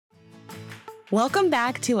Welcome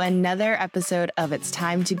back to another episode of It's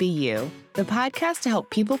Time to Be You, the podcast to help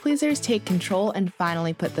people pleasers take control and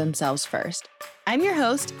finally put themselves first. I'm your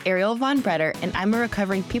host, Ariel Von Bretter, and I'm a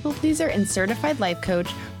recovering people pleaser and certified life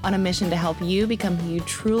coach on a mission to help you become who you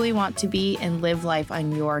truly want to be and live life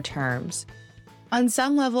on your terms. On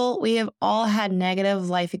some level, we have all had negative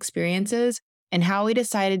life experiences, and how we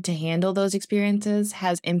decided to handle those experiences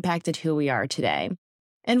has impacted who we are today.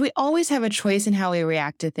 And we always have a choice in how we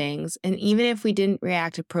react to things, and even if we didn't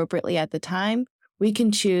react appropriately at the time, we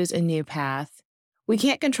can choose a new path. We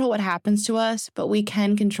can't control what happens to us, but we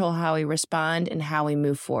can control how we respond and how we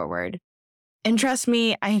move forward. And trust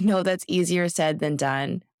me, I know that's easier said than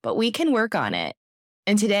done, but we can work on it.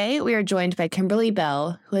 And today we are joined by Kimberly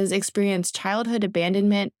Bell, who has experienced childhood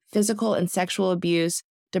abandonment, physical and sexual abuse,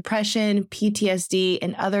 depression, PTSD,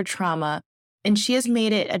 and other trauma, and she has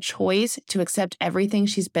made it a choice to accept everything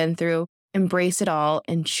she's been through, embrace it all,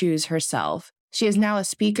 and choose herself. She is now a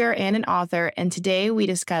speaker and an author, and today we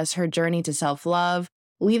discuss her journey to self-love,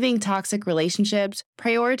 leaving toxic relationships,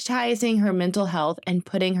 prioritizing her mental health, and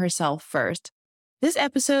putting herself first. This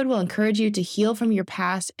episode will encourage you to heal from your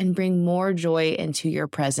past and bring more joy into your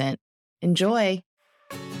present. Enjoy!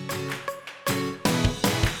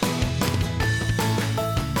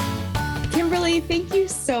 Kimberly, thank you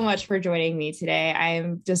so much for joining me today.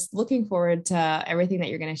 I'm just looking forward to everything that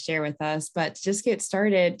you're going to share with us. But to just get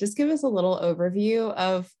started, just give us a little overview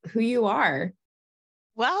of who you are.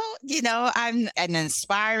 Well, I'm an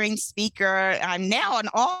inspiring speaker. I'm now an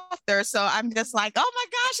author. So I'm just like, oh my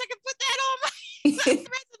gosh, I can put that on my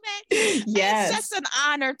resume. Yes. It's just an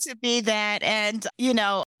honor to be that. And,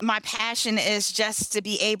 my passion is just to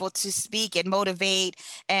be able to speak and motivate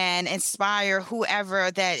and inspire whoever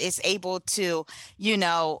that is able to,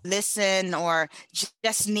 listen or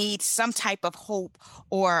just need some type of hope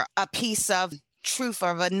or a piece of truth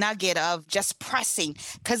or a nugget of just pressing,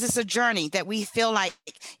 because it's a journey that we feel like,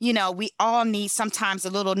 we all need sometimes a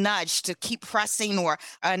little nudge to keep pressing or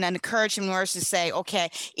an encouragement words to say, okay,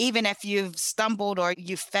 even if you've stumbled or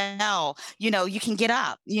you fell, you can get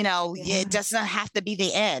up, It doesn't have to be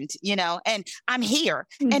the end, and I'm here.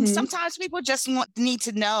 Mm-hmm. And sometimes people just need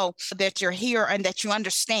to know that you're here and that you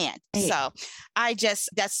understand. Right. So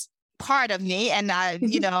that's part of me. And I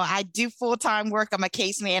do full-time work. I'm a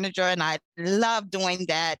case manager and I love doing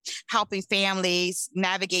that, helping families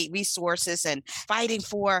navigate resources and fighting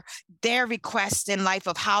for their requests in life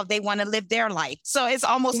of how they want to live their life. So it's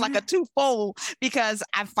almost like a twofold, because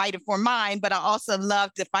I'm fighting for mine, but I also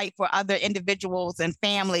love to fight for other individuals and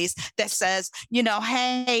families that says,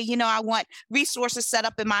 hey, I want resources set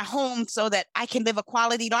up in my home so that I can live a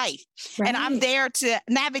quality life. Right. And I'm there to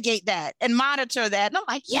navigate that and monitor that. And I'm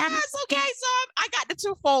like, yes, okay. So I got the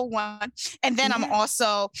twofold one. And then I'm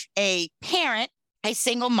also a parent, a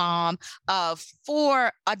single mom of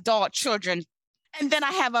 4 adult children. And then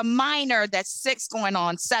I have a minor that's 6 going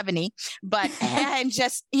on 70. But and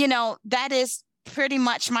just, that is pretty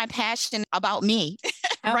much my passion about me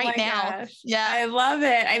right now. Gosh. Yeah. I love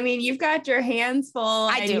it. I mean, you've got your hands full.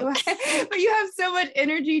 I do. But you have so much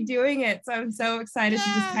energy doing it. So I'm so excited to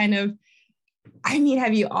just kind of,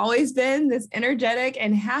 have you always been this energetic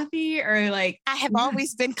and happy, or like? I have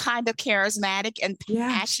always been kind of charismatic and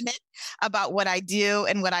passionate about what I do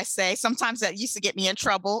and what I say. Sometimes that used to get me in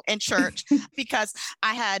trouble in church because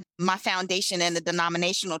I had my foundation in the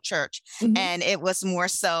denominational church, and it was more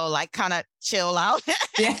so like kind of chill out.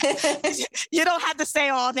 You don't have to say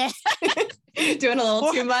all that. Doing a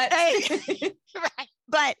little too much. Right.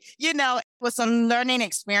 But, it was a learning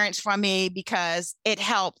experience for me because it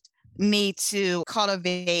helped me to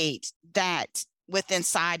cultivate that within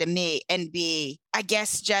inside of me and be, I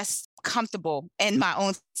guess, just comfortable in my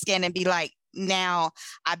own skin and be like, now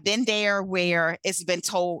I've been there where it's been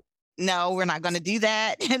told, no, we're not going to do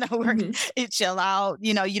that. We're chill out.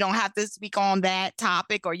 You don't have to speak on that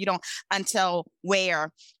topic, or you don't, until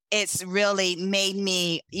where it's really made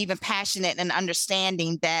me even passionate and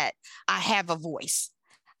understanding that I have a voice.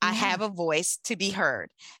 I have a voice to be heard.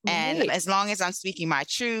 Right. And as long as I'm speaking my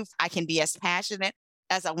truth, I can be as passionate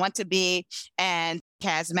as I want to be and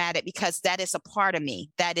charismatic, because that is a part of me.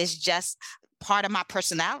 That is just part of my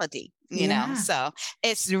personality, you know? So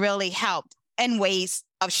it's really helped in ways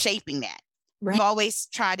of shaping that. Right. I've always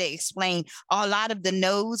tried to explain a lot of the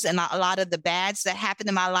no's and a lot of the bads that happened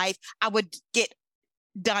in my life. I would get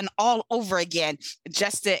done all over again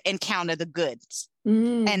just to encounter the goods.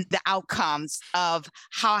 And the outcomes of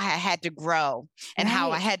how I had to grow and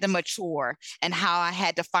how I had to mature and how I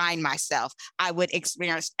had to find myself. I would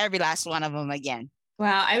experience every last one of them again.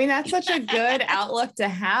 Wow. I mean, that's such a good outlook to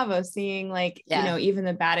have, of seeing like, even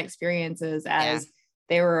the bad experiences as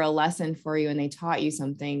they were a lesson for you and they taught you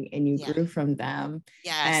something and you Yeah. grew from them.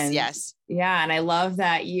 Yes. Yes. Yeah. And I love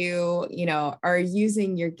that you are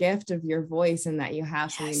using your gift of your voice and that you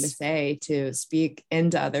have something to Yes. say to speak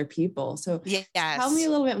into other people. So Yes. tell me a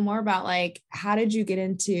little bit more about like, how did you get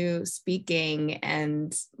into speaking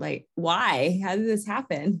and like, why? How did this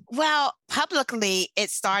happen? Well, publicly, it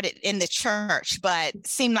started in the church, but it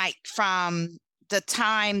seemed like from the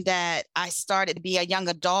time that I started to be a young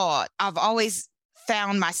adult, I've always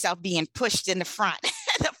found myself being pushed in the front,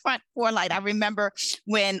 the front forelight. I remember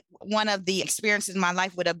when one of the experiences in my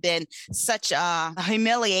life would have been such a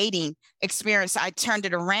humiliating experience. I turned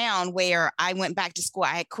it around where I went back to school.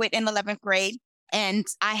 I had quit in 11th grade. And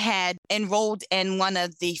I had enrolled in one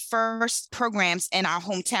of the first programs in our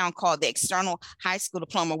hometown called the External High School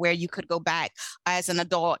Diploma, where you could go back as an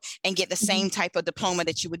adult and get the same type of diploma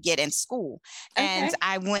that you would get in school. Okay. And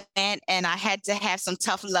I went and I had to have some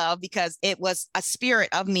tough love because it was a spirit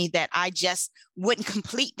of me that I just wouldn't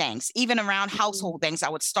complete things. Even around household things, I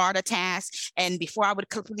would start a task. And before I would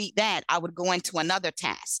complete that, I would go into another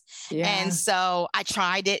task. Yeah. And so I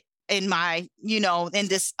tried it in my, in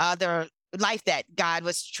this other life that God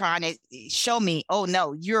was trying to show me, oh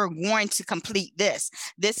no, you're going to complete this.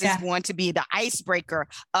 This is going to be the icebreaker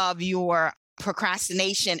of your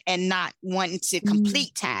procrastination and not wanting to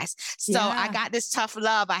complete tasks. So I got this tough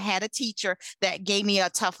love. I had a teacher that gave me a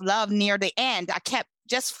tough love near the end. I kept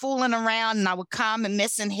just fooling around and I would come and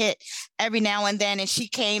miss and hit every now and then. And she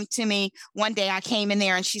came to me one day, I came in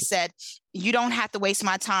there and she said, you don't have to waste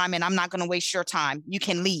my time and I'm not going to waste your time. You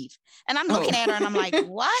can leave. And I'm looking at her and I'm like,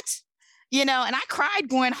 what? And I cried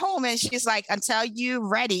going home and she's like, until you're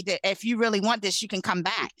ready, if you really want this, you can come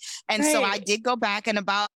back. And so I did go back and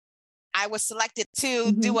I was selected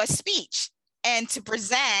to do a speech and to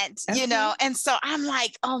present, and so I'm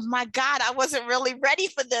like, oh my God, I wasn't really ready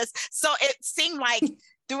for this. So it seemed like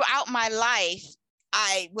throughout my life,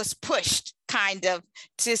 I was pushed kind of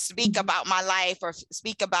to speak about my life or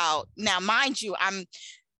speak about, now, mind you,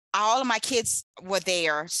 all of my kids were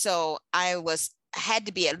there. So I had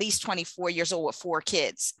to be at least 24 years old with 4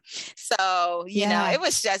 kids. So, it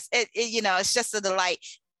was just, it's just a delight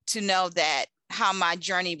to know that how my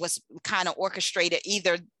journey was kind of orchestrated,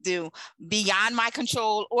 either do beyond my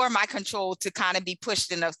control or my control to kind of be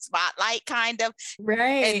pushed in the spotlight kind of,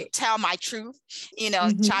 and tell my truth,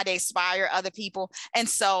 try to inspire other people. And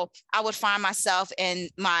so I would find myself in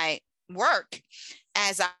my work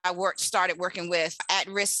as I started working with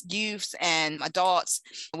at-risk youth and adults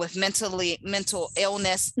with mental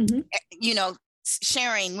illness,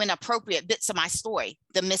 sharing when appropriate bits of my story,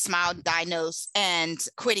 the mismild diagnosed and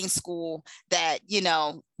quitting school that,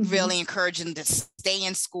 really encouraging to stay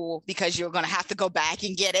in school because you're going to have to go back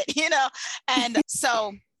and get it, and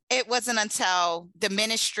so it wasn't until the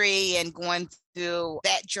ministry and going through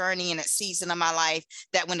that journey and that season of my life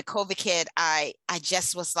that when the COVID hit, I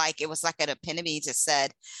just was like, it was like an epitome that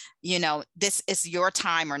said, this is your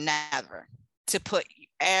time or never to put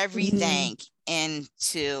everything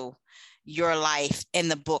into your life in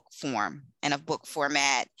the book form, in a book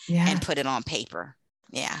format, and put it on paper.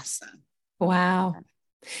 Yeah. So. Wow.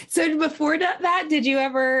 So before that, did you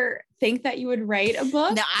ever think that you would write a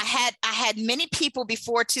book? No, I had many people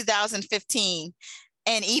before 2015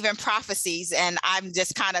 and even prophecies. And I'm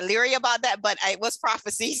just kind of leery about that, but it was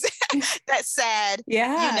prophecies that said,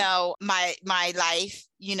 my life,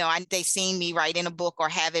 they seen me writing a book or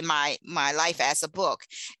having my life as a book.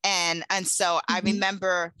 And so I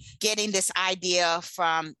remember getting this idea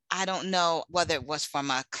from, I don't know whether it was from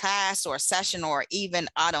a class or a session, or even,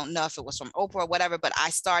 I don't know if it was from Oprah or whatever, but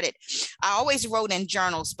I always wrote in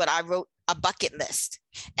journals, but I wrote a bucket list.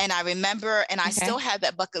 And I remember, and I still have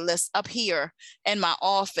that bucket list up here in my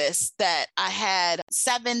office, that I had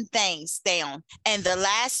 7 things down. And the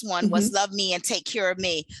last one was love me and take care of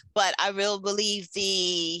me. But I really believe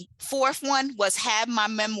the 4th one was have my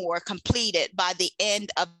memoir completed by the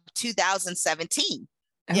end of 2017.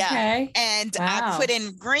 Okay. Yeah. And I put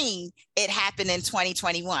in green, it happened in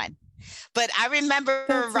 2021. But I remember,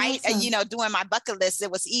 awesome. Doing my bucket list, it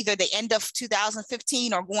was either the end of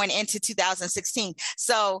 2015 or going into 2016.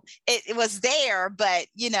 So it was there, but,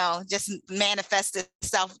 just manifested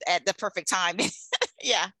itself at the perfect time.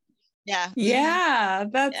 Yeah. Yeah,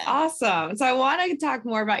 that's awesome. So I want to talk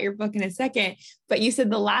more about your book in a second, but you said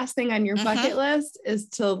the last thing on your bucket list is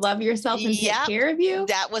to love yourself and take care of you.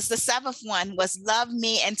 That was the 7th one, was love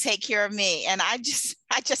me and take care of me. And I just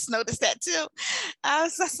noticed that too. I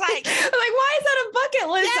was just like, why is that a bucket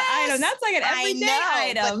list item? That's like an everyday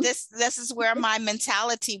item. But this is where my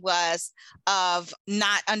mentality was of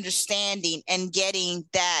not understanding and getting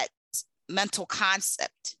that mental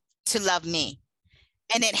concept to love me.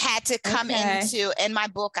 And it had to come into, in my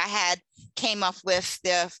book, came up with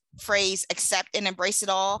the phrase, accept and embrace it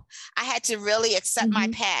all. I had to really accept my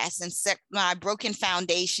past and accept my broken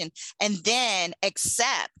foundation, and then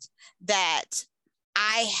accept that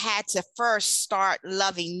I had to first start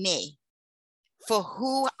loving me for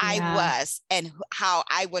who I was and how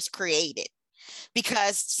I was created.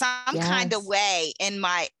 Because some kind of way in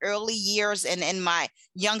my early years and in my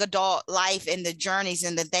young adult life and the journeys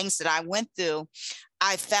and the things that I went through,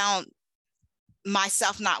 I found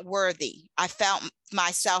myself not worthy. I felt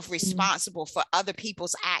myself responsible for other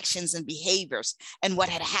people's actions and behaviors and what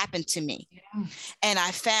had happened to me. And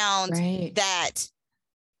I found that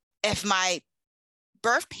if my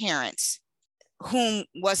birth parents, whom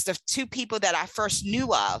was the two people that I first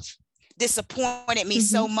knew of, disappointed me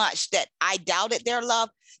so much that I doubted their love,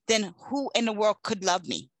 then who in the world could love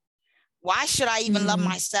me? Why should I even love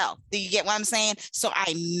myself? Do you get what I'm saying? So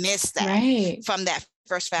I missed that from that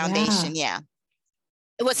first foundation.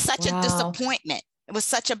 It was such a disappointment. It was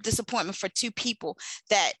such a disappointment for two people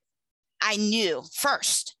that I knew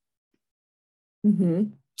first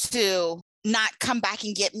to not come back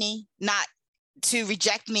and get me, not to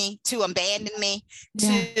reject me, to abandon me,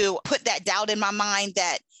 to put that doubt in my mind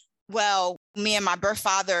that, well, me and my birth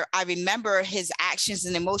father, I remember his actions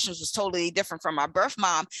and emotions was totally different from my birth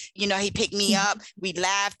mom. You know, he picked me up, we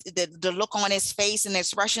laughed, the look on his face and the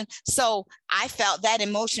expression. So I felt that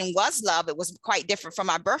emotion was love. It was quite different from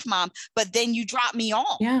my birth mom, but then you dropped me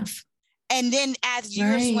off. And then as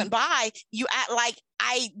years went by, you act like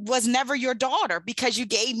I was never your daughter because you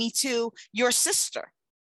gave me to your sister.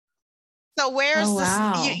 So where's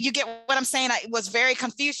this? You get what I'm saying? I was very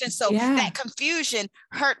confused. So that confusion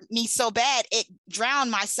hurt me so bad. It drowned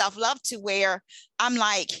my self-love to where I'm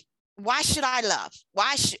like, why should I love?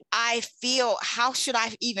 Why should I feel? How should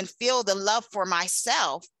I even feel the love for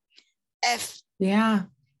myself if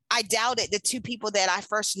I doubted the two people that I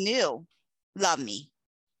first knew love me?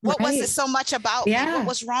 What was it so much about me? What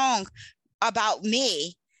was wrong about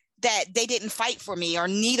me that they didn't fight for me, or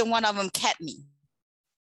neither one of them kept me?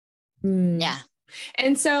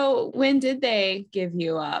 And so when did they give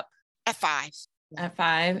you up? At 5. At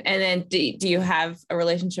 5. And then do you have a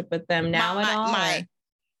relationship with them now at all?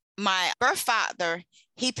 My birth father,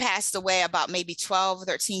 he passed away about maybe 12,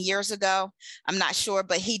 13 years ago. I'm not sure,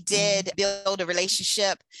 but he did build a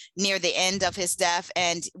relationship near the end of his death.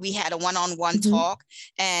 And we had a one-on-one talk,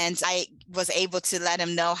 and I was able to let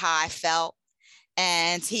him know how I felt.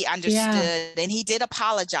 And he understood and he did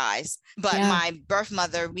apologize. But my birth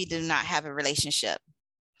mother, we do not have a relationship.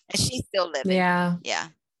 And she's still living. And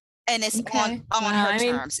it's on her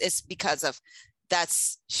terms. It's because of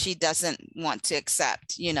she doesn't want to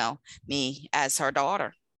accept, me as her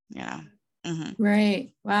daughter.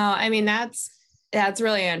 Right. Wow. I mean, that's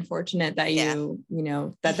really unfortunate that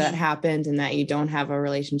that happened and that you don't have a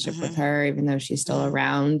relationship with her, even though she's still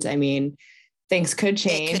around. I mean, things could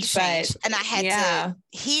change, and I had to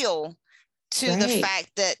heal to the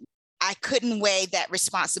fact that I couldn't weigh that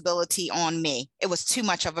responsibility on me. It was too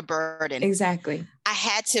much of a burden. Exactly. I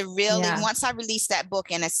had to really, once I released that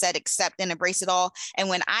book and I said, accept and embrace it all. And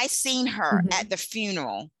when I seen her at the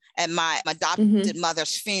funeral, at my adopted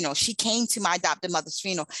mother's funeral, she came to my adopted mother's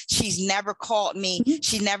funeral. She's never called me.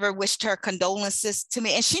 She never wished her condolences to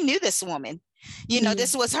me. And she knew this woman.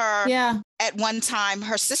 This was her at one time,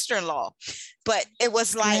 her sister-in-law, but it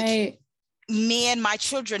was like me and my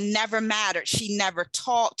children never mattered. She never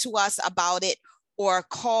talked to us about it or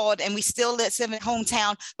called, and we still live in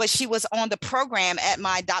hometown, but she was on the program at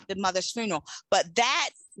my adopted mother's funeral. But that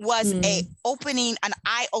was an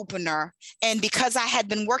eye opener. And because I had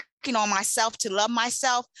been working on myself to love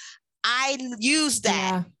myself, I used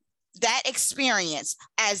that experience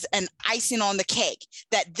as an icing on the cake,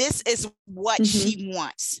 that this is what she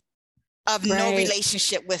wants of no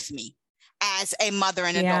relationship with me as a mother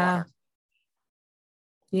and a daughter.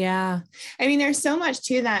 Yeah. I mean, there's so much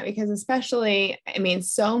to that, because especially, I mean,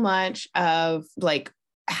 so much of like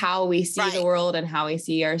how we see the world and how we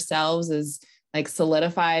see ourselves is like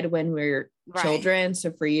solidified when we're children.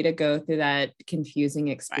 So for you to go through that confusing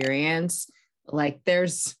experience, like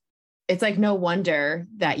it's like no wonder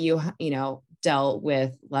that you dealt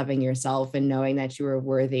with loving yourself and knowing that you were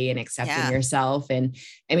worthy and accepting yourself. And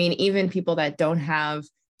I mean, even people that don't have,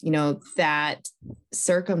 that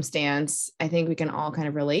circumstance, I think we can all kind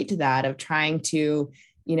of relate to that, of trying to,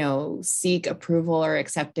 seek approval or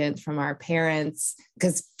acceptance from our parents,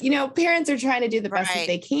 because, parents are trying to do the best that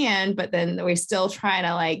they can, but then we're still trying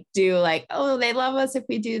to do oh, they love us if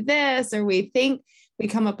we do this, or we think we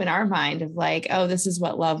come up in our mind of oh, this is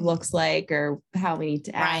what love looks like, or how we need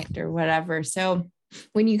to act or whatever. So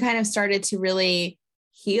when you kind of started to really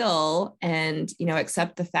heal and,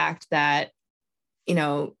 accept the fact that,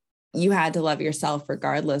 you had to love yourself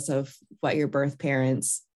regardless of what your birth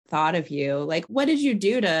parents thought of you. Like, what did you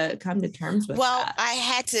do to come to terms with that? I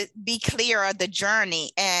had to be clear of the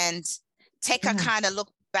journey and take a kind of look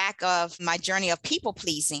back of my journey of people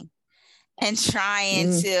pleasing and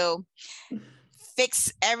trying to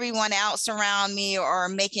fix everyone else around me, or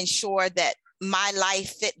making sure that my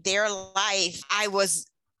life fit their life. I was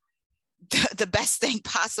the best thing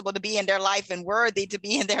possible to be in their life and worthy to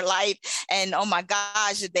be in their life. And oh my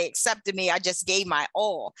gosh, if they accepted me, I just gave my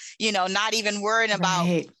all, not even worrying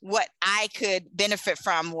about what I could benefit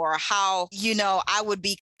from, or how, I would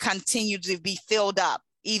be continue to be filled up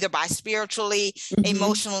either by spiritually,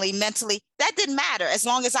 emotionally, mentally. That didn't matter as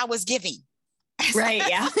long as I was giving. Right.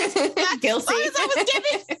 Yeah. Guilty. As long as I was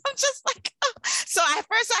giving, I'm just like, oh. So at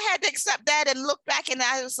first I had to accept that and look back, and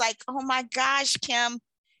I was like, oh my gosh, Kim,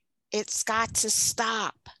 it's got to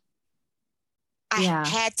stop. I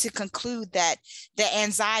had to conclude that the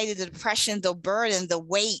anxiety, the depression, the burden, the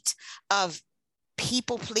weight of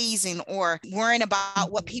people pleasing, or worrying about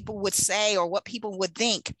what people would say or what people would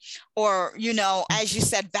think, or, as you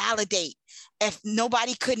said, validate. If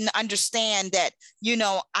nobody couldn't understand that,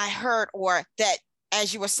 I hurt, or that,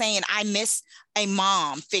 as you were saying, I miss a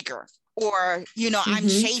mom figure, or, I'm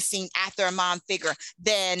chasing after a mom figure,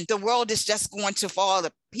 then the world is just going to fall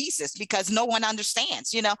to pieces because no one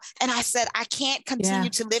understands, And I said, I can't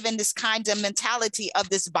continue to live in this kind of mentality of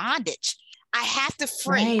this bondage. I have to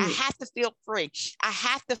free. Right. I have to feel free. I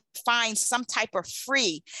have to find some type of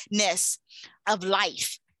freeness of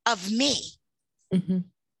life, of me.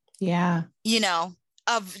 Yeah.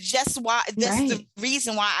 Of just why, that's the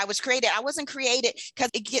reason why I was created. I wasn't created because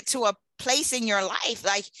it get to a place in your life,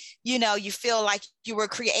 like, you feel like you were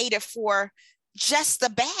created for just the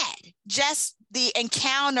bad, just the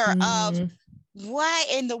encounter of why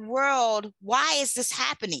in the world, why is this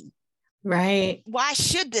happening? Right. Why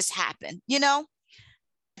should this happen?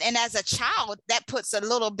 And as a child, that puts a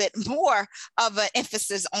little bit more of an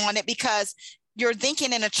emphasis on it because you're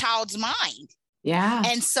thinking in a child's mind. Yeah.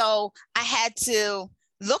 And so I had to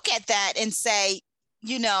look at that and say,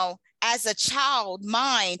 as a child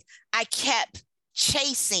mind, I kept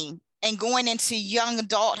chasing and going into young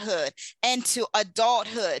adulthood and to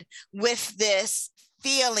adulthood with this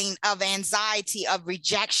feeling of anxiety, of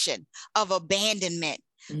rejection, of abandonment,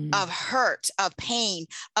 of hurt, of pain,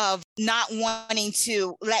 of not wanting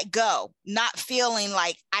to let go, not feeling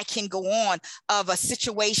like I can go on, of a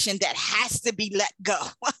situation that has to be let go.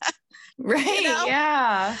 Right.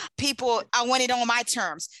 Yeah. People, I want it on my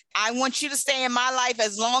terms. I want you to stay in my life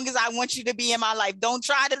as long as I want you to be in my life. Don't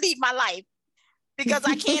try to leave my life because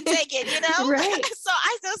I can't take it, Right. So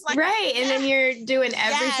I just like, right. And then you're doing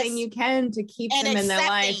everything you can to keep them in their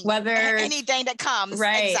life, whether anything that comes.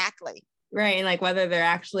 Right. Exactly. Right. And like whether they're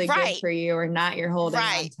actually good for you or not, you're holding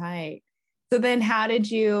on tight. So then how did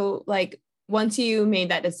you, like, once you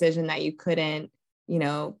made that decision that you couldn't,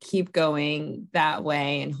 keep going that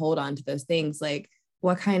way and hold on to those things, like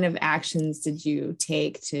what kind of actions did you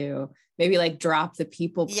take to maybe like drop the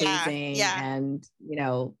people pleasing and,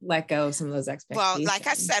 let go of some of those expectations? Well, like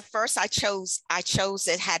I said, first I chose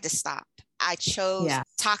it had to stop. I chose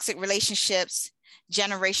toxic relationships,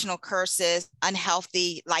 generational curses,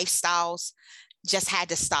 unhealthy lifestyles, just had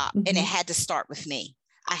to stop. And it had to start with me.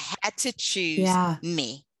 I had to choose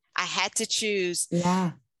me. I had to choose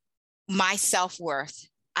my self-worth.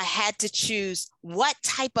 I had to choose what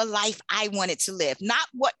type of life I wanted to live, not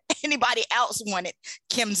what anybody else wanted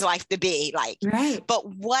Kim's life to be like,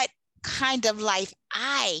 but what kind of life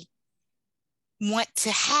I want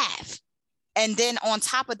to have. And then on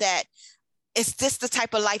top of that, is this the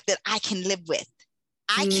type of life that I can live with?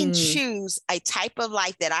 I can choose a type of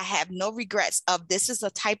life that I have no regrets of. This is a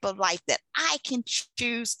type of life that I can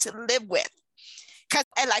choose to live with. Because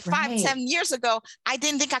like 5-7 years ago, I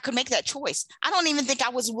didn't think I could make that choice. I don't even think I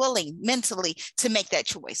was willing mentally to make that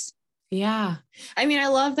choice. Yeah. I mean, I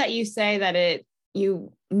love that you say that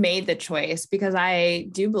you made the choice, because I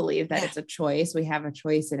do believe that it's a choice. We have a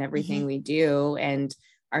choice in everything we do, and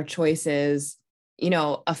our choices,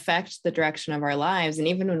 affect the direction of our lives. And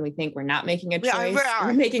even when we think we're not making a choice,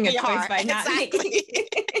 we're making a choice by not making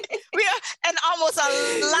it. We are, and almost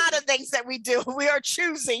a lot of things that we do, we are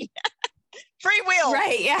choosing. Free will.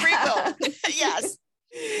 Right. Yeah. Free will. Yes.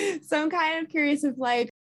 So I'm kind of curious if,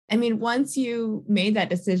 like, I mean, once you made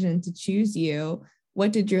that decision to choose you,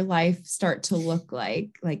 what did your life start to look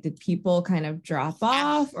like? Like, did people kind of drop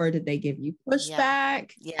off, or did they give you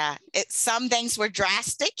pushback? Yeah. Some things were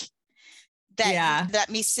drastic that let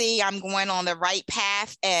me see I'm going on the right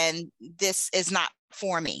path and this is not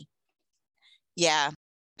for me. Yeah.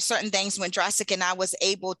 certain things went drastic, and I was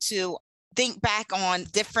able to think back on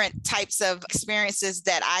different types of experiences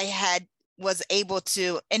that I was able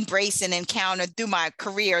to embrace and encounter through my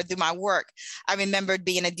career, through my work. I remembered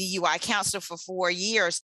being a DUI counselor for 4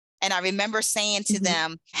 years. And I remember saying to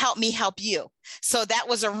them, help me help you. So that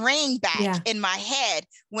was a ring back in my head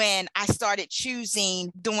when I started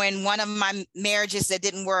choosing during one of my marriages that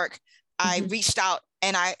didn't work. I reached out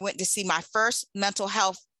and I went to see my first mental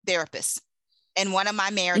health therapist in one of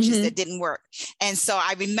my marriages that didn't work. And so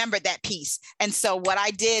I remembered that piece. And so what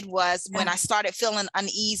I did was when I started feeling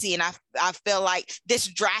uneasy and I feel like this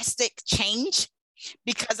drastic change,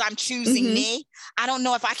 because I'm choosing me, I don't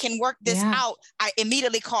know if I can work this out. I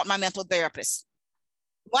immediately called my mental therapist.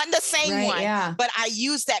 Wasn't the same one, but I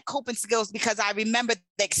used that coping skills because I remembered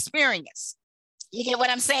the experience. You get what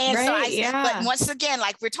I'm saying? Right, but once again,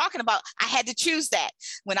 like we're talking about, I had to choose that.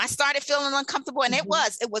 When I started feeling uncomfortable, and it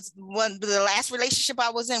was when the last relationship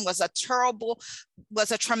I was in was a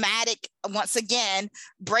traumatic, once again,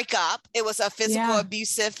 breakup. It was a physical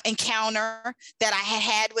abusive encounter that I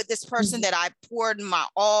had with this person that I poured my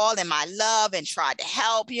all and my love and tried to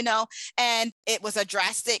help, and it was a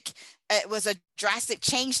drastic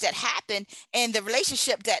change that happened in the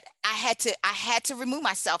relationship that I had to remove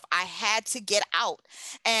myself. I had to get out.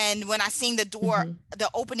 And when I seen the door, the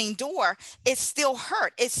opening door, it still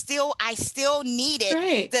hurt. I still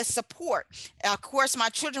needed the support. Of course, my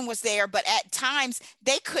children was there, but at times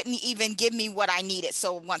they couldn't even give me what I needed.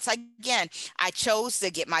 So once again, I chose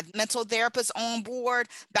to get my mental therapist on board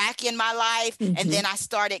back in my life. And then I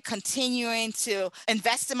started continuing to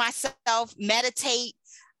invest in myself, meditate.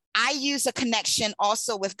 I use a connection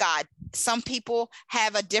also with God. Some people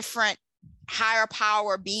have a different higher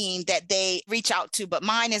power being that they reach out to, but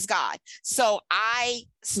mine is God. So I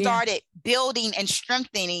started building and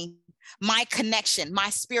strengthening my connection, my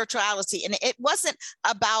spirituality. And it wasn't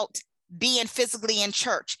about being physically in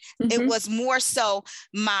church. It was more so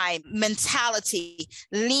my mentality,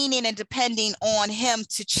 leaning and depending on him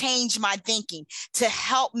to change my thinking, to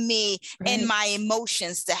help me in my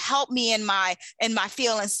emotions, to help me in my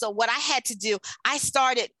feelings. So what I had to do, I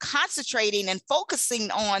started concentrating and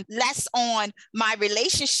focusing on less on my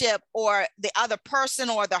relationship or the other person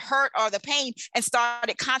or the hurt or the pain, and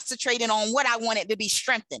started concentrating on what I wanted to be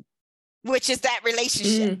strengthened, which is that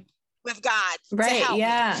relationship with God to help me.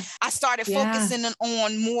 I started focusing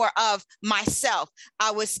on more of myself. I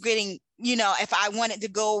was getting, if I wanted to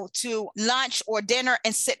go to lunch or dinner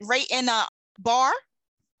and sit right in a bar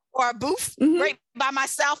or a booth right by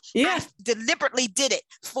myself, I deliberately did it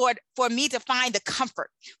for me to find the comfort,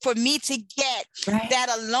 for me to get that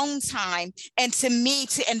alone time, and to me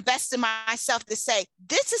to invest in myself to say,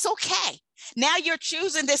 this is okay. Now you're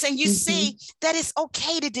choosing this and you see that it's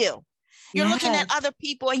okay to do. You're looking at other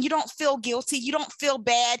people and you don't feel guilty. You don't feel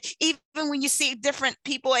bad. Even when you see different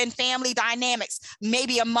people in family dynamics,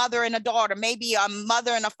 maybe a mother and a daughter, maybe a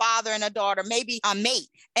mother and a father and a daughter, maybe a mate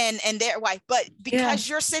and their wife. But because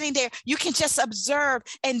you're sitting there, you can just observe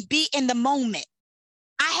and be in the moment.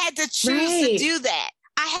 I had to choose to do that.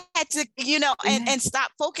 I had to, and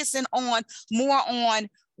stop focusing more on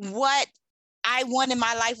what I want in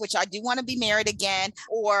my life, which I do want to be married again,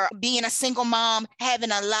 or being a single mom,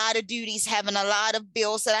 having a lot of duties, having a lot of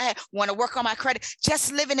bills that I want to work on my credit,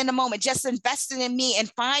 just living in the moment, just investing in me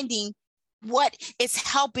and finding what is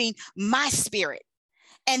helping my spirit.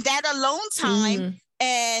 And that alone time,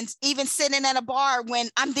 and even sitting at a bar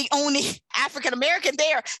when I'm the only African-American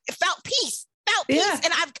there, it felt peace.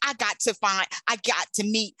 And I got to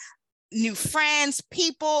meet new friends,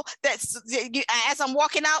 people as I'm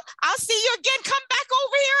walking out, I'll see you again, come back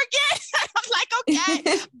over here again. I'm like,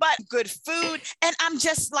 okay, but good food. And I'm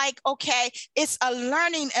just like, okay, it's a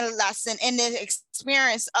learning lesson in the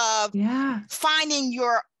experience of finding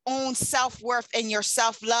your own self-worth and your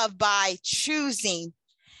self-love by choosing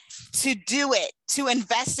to do it, to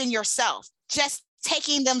invest in yourself, just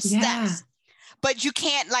taking them steps. But you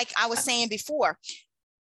can't, like I was saying before,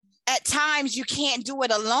 at times you can't do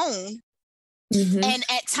it alone. And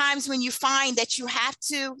at times when you find that you have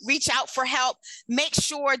to reach out for help, make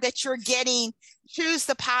sure that choose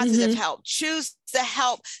the positive help, choose the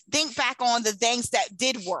help, think back on the things that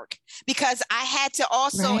did work, because I had to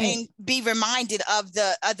also be reminded of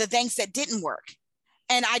the things that didn't work.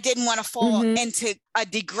 And I didn't want to fall into a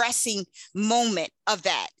digressing moment of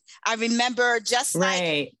that. I remember just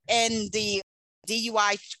like in the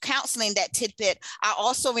DUI counseling, that tidbit, I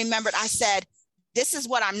also remembered, I said, this is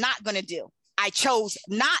what I'm not going to do. I chose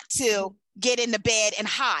not to get in the bed and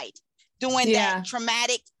hide. During that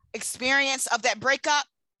traumatic experience of that breakup,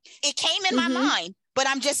 it came in my mind, But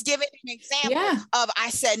I'm just giving an example of, I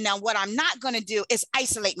said, now what I'm not going to do is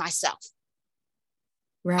isolate myself.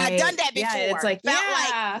 Right. I've done that before. Yeah, it's like, Felt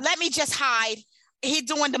like, let me just hide. He's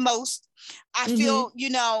doing the most. I feel,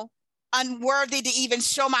 unworthy to even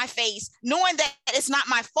show my face, knowing that it's not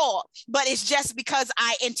my fault, but it's just because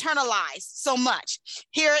I internalized so much.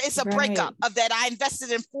 Here is a breakup of that I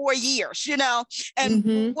invested in 4 years,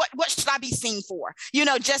 and what should I be seen for?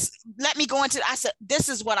 Just let me go into, I said, this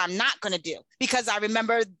is what I'm not going to do, because I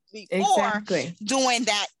remember before doing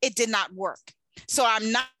that, it did not work. So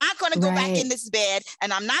I'm not going to go back in this bed,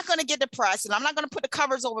 and I'm not going to get depressed, and I'm not going to put the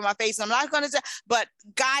covers over my face. And I'm not going to, but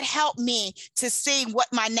God helped me to see what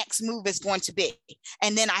my next move is going to be.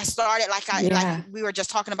 And then I started, like we were just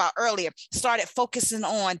talking about earlier, started focusing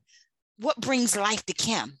on what brings life to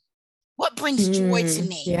Kim. What brings joy to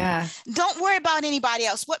me? Yeah. Don't worry about anybody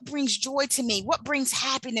else. What brings joy to me? What brings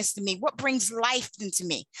happiness to me? What brings life into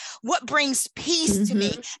me? What brings peace to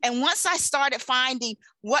me? And once I started finding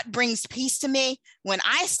what brings peace to me, when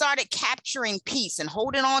I started capturing peace and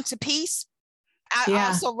holding on to peace, I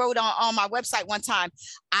also wrote on my website one time,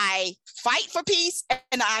 I fight for peace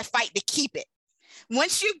and I fight to keep it.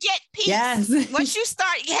 Once you get peace, once you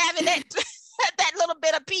start having that little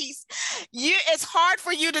bit of peace, it's hard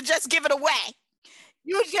for you to just give it away.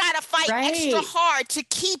 You got to fight extra hard to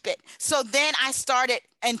keep it. So then I started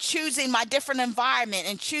and choosing my different environment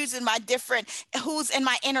and choosing my different, who's in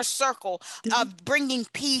my inner circle of bringing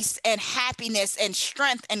peace and happiness and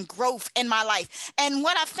strength and growth in my life. And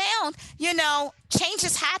what I found,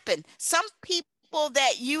 changes happen. Some people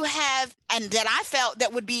that you have and that I felt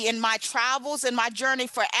that would be in my travels and my journey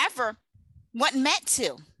forever, wasn't meant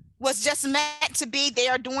to. Was just meant to be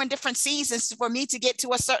there during different seasons for me to get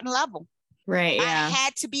to a certain level. Right. Yeah. I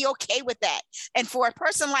had to be okay with that. And for a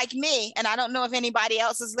person like me, and I don't know if anybody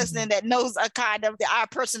else is listening that knows a kind of our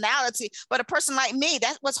personality, but a person like me,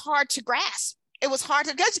 that was hard to grasp. It was hard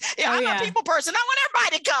to because I'm a people person. I want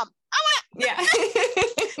everybody to come.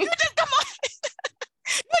 You just come on.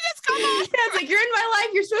 You just come on. Yeah, it's like, you're in my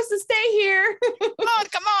life. You're supposed to stay here.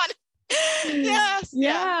 Come on. Yes.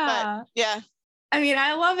 Yeah. I mean,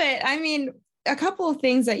 I love it. I mean, a couple of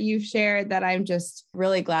things that you've shared that I'm just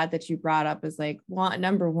really glad that you brought up is like,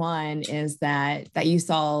 number one is that you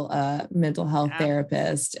saw a mental health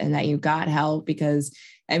therapist and that you got help, because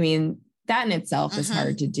I mean, that in itself is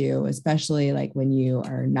hard to do, especially like when you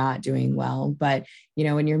are not doing well. But,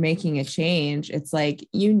 when you're making a change, it's like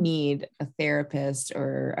you need a therapist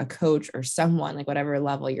or a coach or someone, like whatever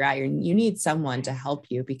level you're at, you need someone to help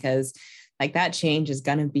you, because like that change is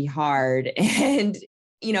going to be hard. And,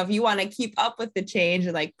 if you want to keep up with the change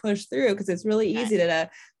and like push through, because it's really easy to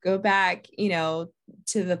go back,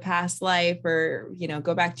 to the past life or,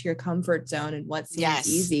 go back to your comfort zone and what seems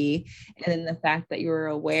easy. And then the fact that you're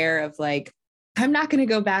aware of like, I'm not going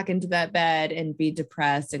to go back into that bed and be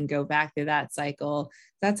depressed and go back through that cycle.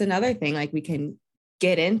 That's another thing like we can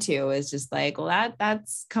get into is just like, well,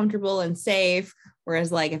 that's comfortable and safe.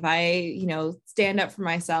 Whereas like, if I, stand up for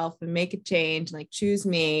myself and make a change, like choose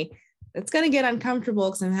me, it's going to get uncomfortable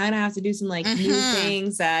because I'm going to have to do some like new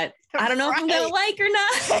things that I don't know if I'm going to like or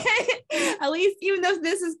not. At least, even though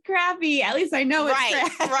this is crappy, at least I know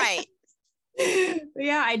it's crap. Right.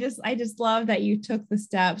 Yeah. I just love that you took the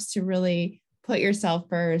steps to really put yourself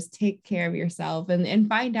first, take care of yourself and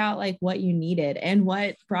find out like what you needed and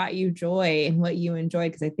what brought you joy and what you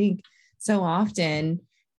enjoyed. Cause I think so often,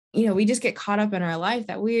 we just get caught up in our life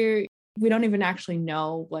that we don't even actually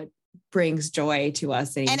know what brings joy to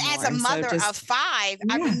us anymore. And as a mother of 5,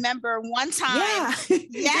 I remember one time,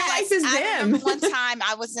 I remember one time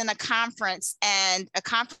I was in a conference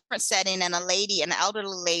setting, and an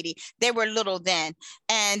elderly lady, they were little then,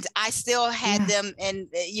 and I still had them. And,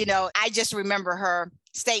 I just remember her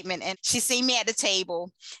statement, and she seen me at the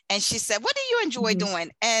table and she said, "What do you enjoy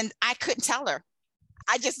doing?" And I couldn't tell her.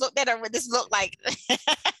 I just looked at her with this look like,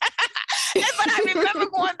 but I remember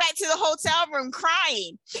going back to the hotel room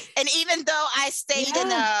crying. And even though I stayed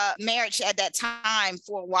in a marriage at that time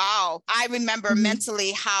for a while, I remember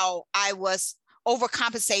mentally how I was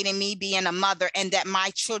overcompensating me being a mother and that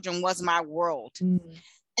my children was my world.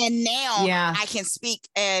 And now I can speak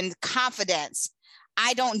in confidence.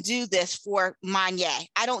 I don't do this for Manye.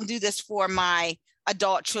 I don't do this for my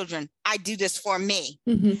adult children. I do this for me.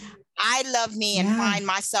 I love me and find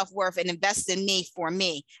my self-worth and invest in me for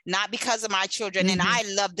me, not because of my children. And I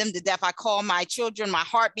love them to death. I call my children my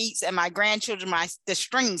heartbeats and my grandchildren the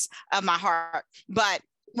strings of my heart. But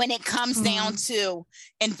when it comes down to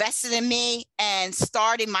investing in me and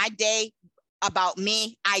starting my day about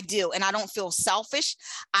me, I do. And I don't feel selfish.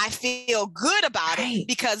 I feel good about it,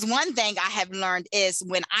 because one thing I have learned is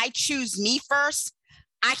when I choose me first,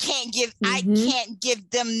 I Mm-hmm. can't give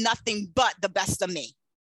them nothing but the best of me.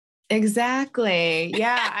 Exactly.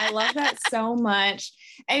 Yeah. I love that so much.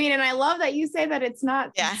 I mean, and I love that you say that it's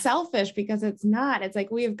not Yeah. selfish, because it's not. It's like,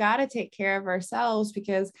 we've got to take care of ourselves,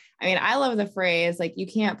 because I mean, I love the phrase, like, you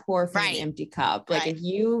can't pour from an empty cup. Like, if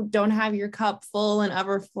you don't have your cup full and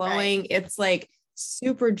overflowing, it's like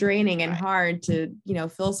super draining and hard to,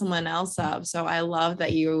 fill someone else up. So I love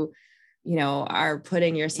that you are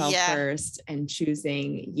putting yourself first and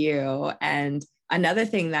choosing you. And another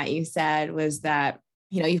thing that you said was that,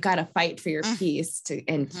 you've got to fight for your peace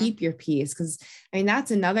and keep your peace. Cause I mean,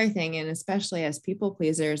 that's another thing. And especially as people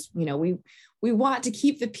pleasers, we want to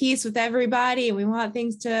keep the peace with everybody, and we want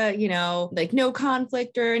things to, like no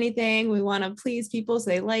conflict or anything. We want to please people so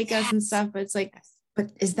they like us and stuff. But it's like, but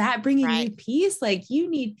is that bringing you peace? Like, you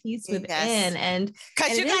need peace within, and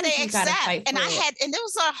because you got to accept. And it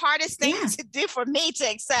was the hardest thing to do for me to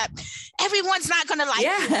accept. Everyone's not going to like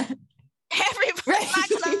you. Everyone's not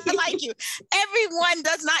going to like you. Everyone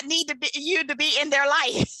does not need you to be in their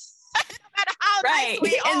life. No matter how nice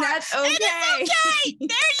we are. And that's okay. It is okay.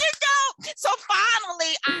 There you go. So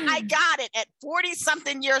finally, I got it at 40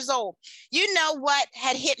 something years old. You know what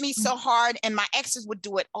had hit me so hard, and my exes would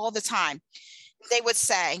do it all the time. They would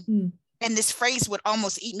say, and this phrase would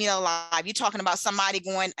almost eat me alive. You're talking about somebody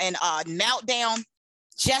going in a meltdown,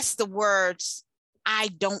 just the words, "I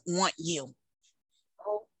don't want you."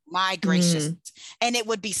 Oh my gracious. And it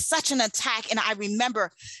would be such an attack. And I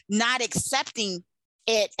remember not accepting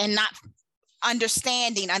it and not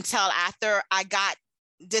understanding until after I got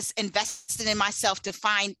this invested in myself to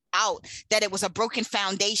find out that it was a broken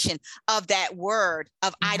foundation of that word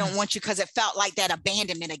of I don't want you, because it felt like that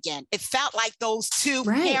abandonment again. It felt like those two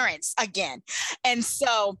parents again. And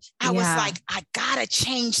so I was like, I gotta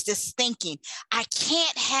change this thinking. I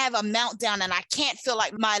can't have a meltdown, and I can't feel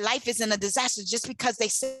like my life is in a disaster just because they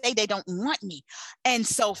say they don't want me. And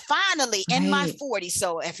so finally in my 40s,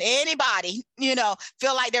 so if anybody,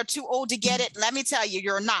 feel like they're too old to get it, let me tell you,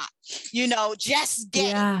 you're not, just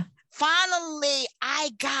get it. Finally,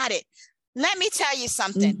 I got it. Let me tell you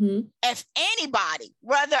something. If anybody,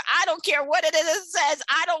 whether I don't care what it is, says,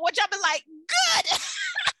 I don't want you, I'll be like, good.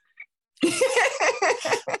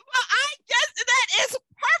 Well, that is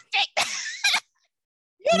perfect.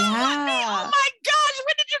 You don't want me. Oh my gosh,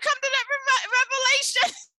 when did you come to that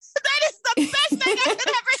revelation? That is the best thing I could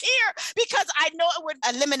ever hear, because I know it would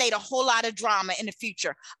eliminate a whole lot of drama in the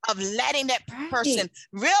future of letting that person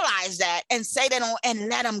realize that and say that and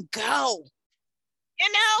let them go.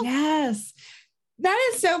 Yes,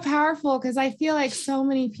 that is so powerful, because I feel like so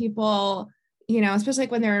many people, especially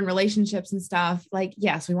like when they're in relationships and stuff, like,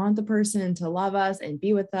 yes, we want the person to love us and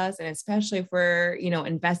be with us. And especially if we're,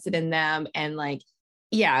 invested in them, and like,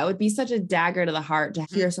 it would be such a dagger to the heart to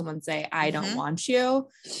hear someone say, I don't want you.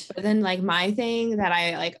 But then like my thing that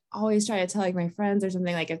I like always try to tell like my friends or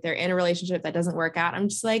something, like if they're in a relationship that doesn't work out, I'm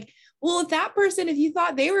just like, well, if that person, if you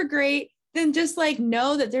thought they were great, then just like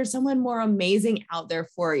know that there's someone more amazing out there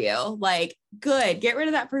for you. Like, good, get rid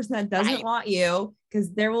of that person that doesn't want you,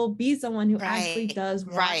 because there will be someone who actually does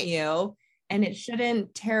want you. And it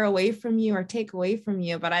shouldn't tear away from you or take away from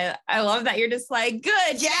you. But I love that you're just like,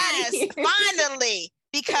 good. Yes, finally.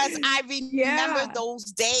 Because I remember those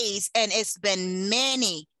days, and it's been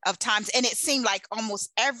many of times, and it seemed like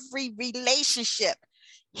almost every relationship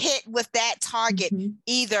hit with that target,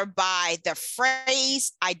 either by the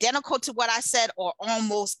phrase identical to what I said or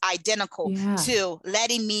almost identical to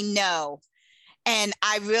letting me know. And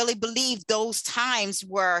I really believe those times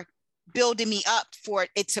were building me up for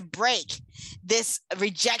it to break this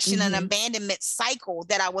rejection and abandonment cycle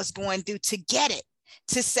that I was going through, to get it.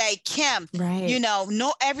 To say, Kim,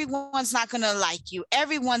 no, everyone's not going to like you.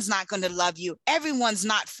 Everyone's not going to love you. Everyone's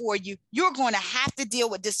not for you. You're going to have to deal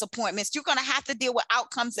with disappointments. You're going to have to deal with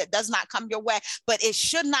outcomes that does not come your way, but it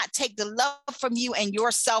should not take the love from you and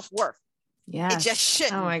your self-worth. Yeah, it just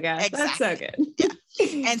shouldn't. Oh my gosh, that's so good.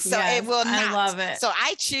 And so it will not. I love it. So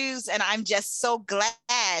I choose, and I'm just so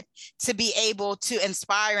glad to be able to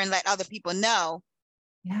inspire and let other people know.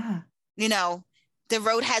 The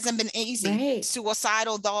road hasn't been easy.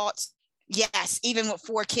 Suicidal thoughts. Yes. Even with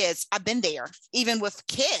 4 kids, I've been there. Even with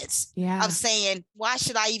kids of saying, why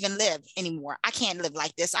should I even live anymore? I can't live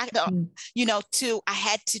like this. I don't, I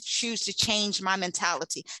had to choose to change my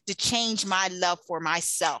mentality, to change my love for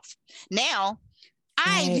myself. Now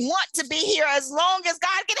I want to be here as long as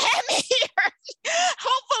God can have me here.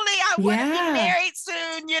 Hopefully I want to be married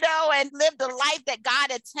soon, and live the life that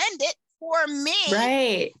God intended for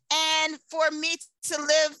me, and for me to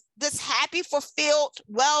live this happy, fulfilled,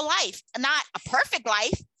 well life. Not a perfect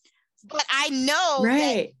life, but I know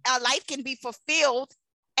that a life can be fulfilled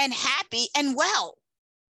and happy and well.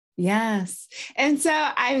 Yes. And so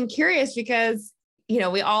I'm curious because,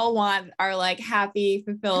 we all want our like happy,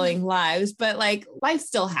 fulfilling lives, but like life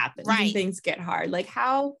still happens and things get hard. Like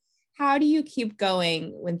how do you keep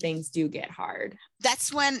going when things do get hard?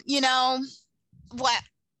 That's when,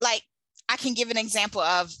 like I can give an example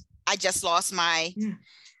of, I just lost my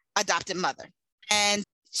adopted mother, and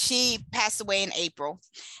she passed away in April.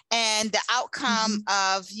 And the outcome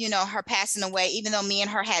of, her passing away, even though me and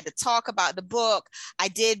her had to talk about the book,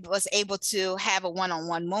 was able to have a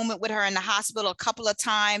one-on-one moment with her in the hospital a couple of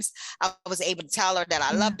times. I was able to tell her that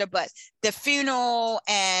I loved her, but the funeral,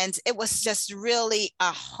 and it was just really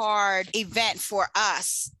a hard event for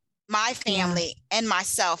us, my family and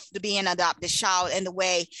myself, to be an adopted child, in the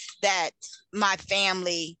way that my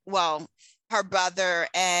family, her brother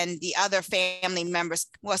and the other family members,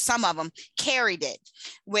 some of them carried it,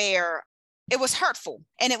 where it was hurtful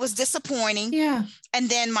and it was disappointing. Yeah. And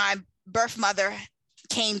then my birth mother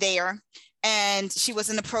came there, and she was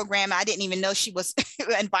in the program. I didn't even know she was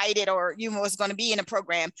invited or was going to be in the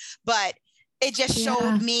program, but it just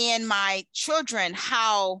showed me and my children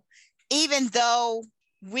how, even though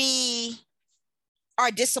we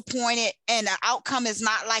are disappointed and the outcome is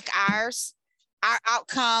not like ours, our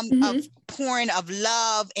outcome of pouring of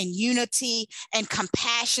love and unity and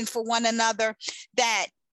compassion for one another, that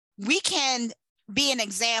we can be an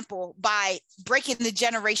example by breaking the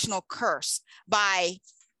generational curse, by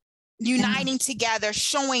uniting together,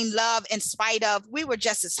 showing love in spite of, we were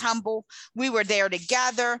just as humble. We were there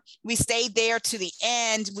together. We stayed there to the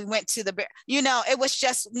end. We went to it was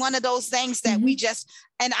just one of those things that we just,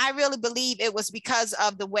 and I really believe it was because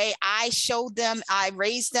of the way I showed them, I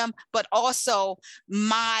raised them, but also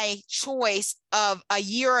my choice of a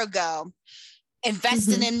year ago,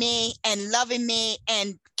 investing in me and loving me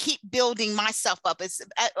and keep building myself up.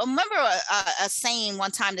 I remember a saying one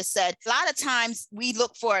time that said, a lot of times we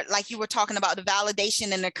look for, like you were talking about, the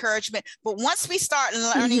validation and encouragement, but once we start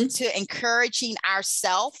learning to encouraging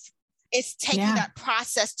ourselves, it's taking that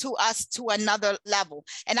process to us to another level.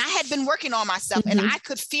 And I had been working on myself, and I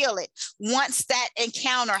could feel it once that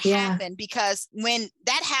encounter happened, because when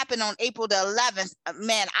that happened on April the 11th,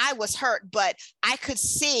 man, I was hurt, but I could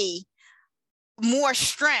see more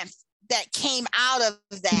strength that came out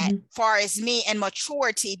of that, far as me, and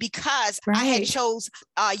maturity, because I had chose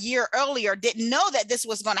a year earlier, didn't know that this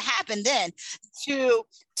was going to happen then, to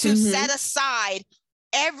set aside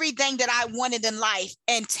everything that I wanted in life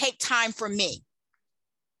and take time for me.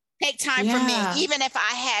 Take time for me, even if I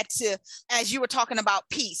had to, as you were talking about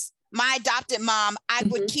peace. My adopted mom, I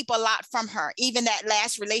would keep a lot from her, even that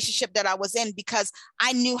last relationship that I was in, because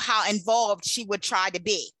I knew how involved she would try to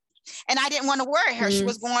be. And I didn't want to worry her.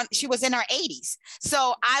 She was in her 80s.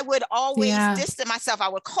 So I would always distance myself. I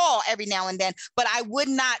would call every now and then, but I would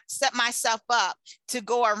not set myself up to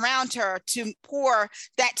go around her, to pour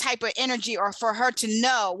that type of energy, or for her to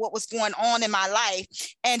know what was going on in my life,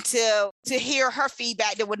 and to hear her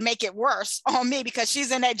feedback that would make it worse on me, because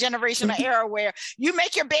she's in that generational era where you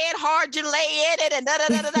make your bed hard, you lay in it, and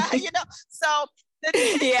so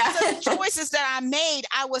the choices that I made,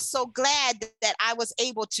 I was so glad that I was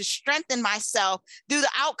able to strengthen myself through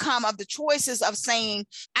the outcome of the choices of saying,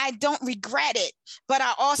 I don't regret it, but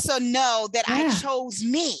I also know that I chose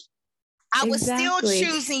me. I was still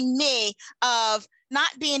choosing me, of not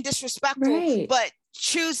being disrespectful, but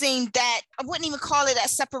choosing that, I wouldn't even call it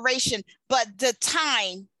that separation, but the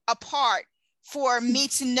time apart for me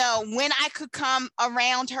to know when I could come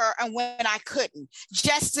around her and when I couldn't,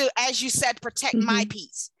 just to, as you said, protect my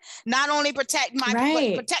peace. Not only protect my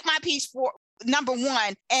but protect my peace for number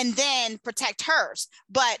one, and then protect hers.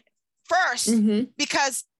 But first,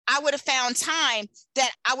 because I would have found time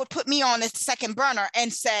that I would put me on the second burner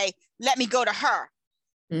and say, let me go to her.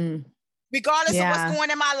 Regardless of what's going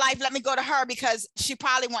in my life, let me go to her, because she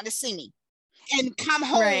probably wanted to see me and come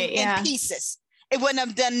home in pieces. It wouldn't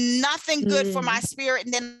have done nothing good for my spirit.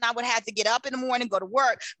 And then I would have to get up in the morning, go to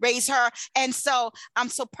work, raise her. And so I'm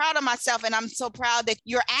so proud of myself. And I'm so proud that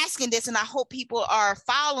you're asking this. And I hope people are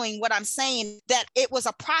following what I'm saying, that it was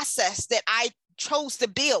a process that I chose to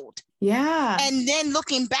build. Yeah. And then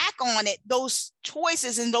looking back on it, those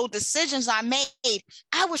choices and those decisions I made,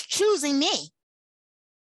 I was choosing me.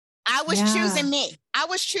 I was choosing me. I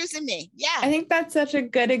was choosing me. Yeah. I think that's such a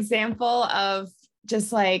good example of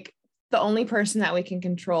just like, the only person that we can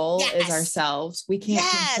control is ourselves. We can't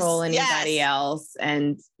control anybody else.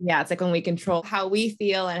 And it's like when we control how we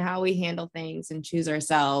feel and how we handle things and choose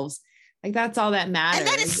ourselves, Like that's all that matters. And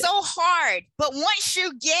that is so hard. But once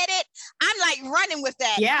you get it, I'm like running with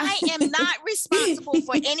that. Yeah. I am not responsible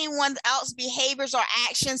for anyone else's behaviors or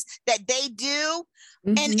actions that they do.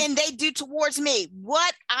 And they do towards me.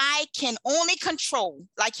 What I can only control,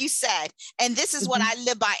 like you said, and this is what I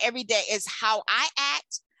live by every day, is how I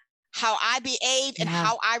act, how I behave, and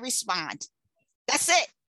how I respond. That's it.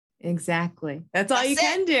 Exactly. That's all you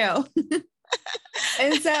can do.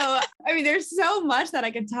 And so, I mean, there's so much that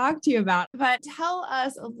I could talk to you about, but tell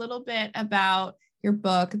us a little bit about your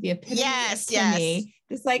book, The Epitome of Kimmy.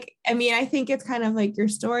 Just like, I mean, I think it's kind of like your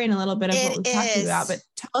story and a little bit of what we're talking about, but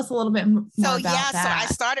tell us a little bit more about that. So I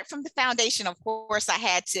started from the foundation. Of course I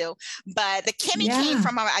had to, but the Kimmy came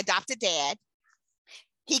from my adopted dad.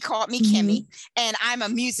 He called me Kimmy, and I'm a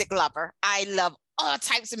music lover. I love all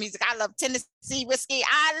types of music. I love Tennessee Whiskey.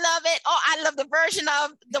 I love it. Oh, I love the version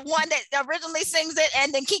of the one that originally sings it,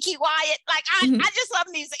 and then Kiki Wyatt. Like I just love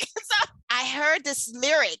music. So I heard this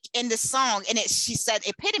lyric in the song, and she said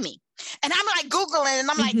epitome, and I'm like Googling, and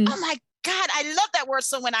I'm like, oh my God, I love that word.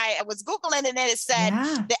 So when I was Googling, and then it said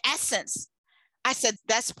the essence. I said,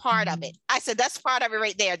 that's part of it. I said, that's part of it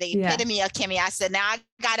right there. The epitome of Kimmy. I said, now I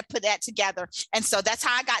got to put that together. And so that's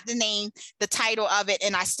how I got the name, the title of it.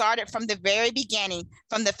 And I started from the very beginning,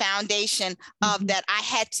 from the foundation of that I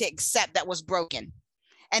had to accept that was broken.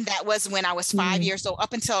 And that was when I was 5 years old,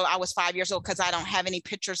 up until I was 5 years old, because I don't have any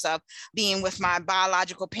pictures of being with my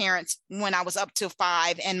biological parents when I was up to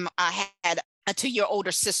 5. And I had a 2-year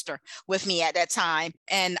older sister with me at that time.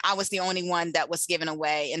 And I was the only one that was given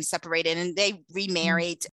away and separated, and they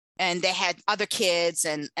remarried and they had other kids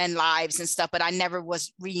and lives and stuff, but I never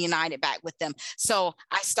was reunited back with them. So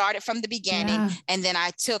I started from the beginning, and then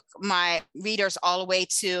I took my readers all the way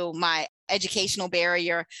to my educational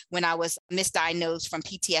barrier when I was misdiagnosed from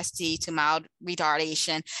PTSD to mild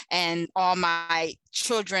retardation, and all my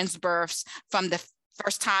children's births from the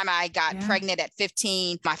first time I got pregnant at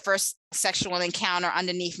 15, my first sexual encounter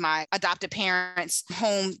underneath my adopted parents'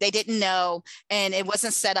 home. They didn't know, and it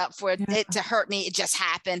wasn't set up for it to hurt me. It just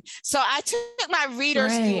happened. So I took my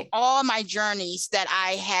readers through all my journeys that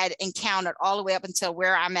I had encountered all the way up until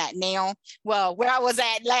where I'm at now. Well, where I was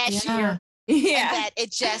at last year. And that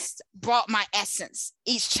it just brought my essence.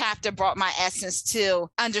 Each chapter brought my essence to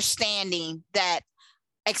understanding that,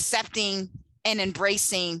 accepting and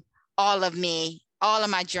embracing all of me, all of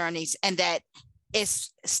my journeys, and that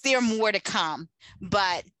it's still more to come,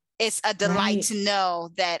 but it's a delight to know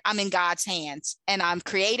that I'm in God's hands and I'm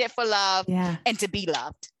created for love and to be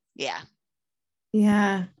loved.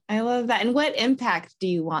 Yeah, I love that. And what impact do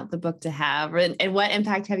you want the book to have? And what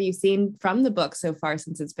impact have you seen from the book so far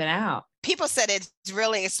since it's been out? People said it's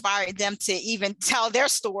really inspired them to even tell their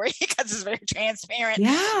story because it's very transparent,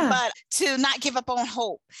 but to not give up on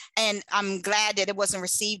hope. And I'm glad that it wasn't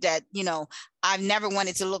received that, I've never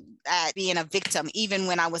wanted to look at being a victim. Even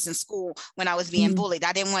when I was in school, when I was being bullied,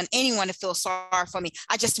 I didn't want anyone to feel sorry for me.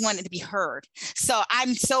 I just wanted to be heard. So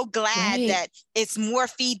I'm so glad that it's more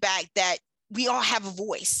feedback that we all have a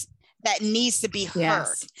voice that needs to be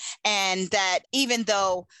heard. And that even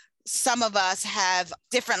though some of us have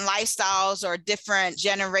different lifestyles or different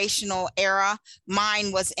generational era,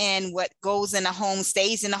 mine was in what goes in the home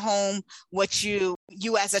stays in the home. What you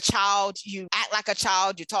as a child, you act like a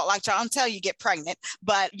child, you talk like a child until you get pregnant,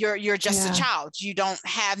 but you're just a child. You don't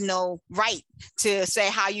have no right to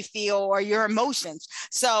say how you feel or your emotions.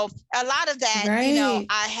 So a lot of that,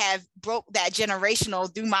 I have broke that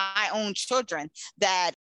generational through my own children,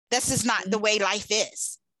 that this is not the way life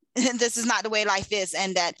is. This is not the way life is.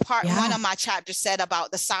 And that part one of my chapter said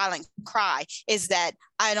about the silent cry is that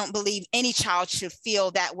I don't believe any child should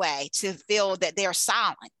feel that way, to feel that they're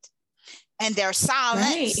silent and they're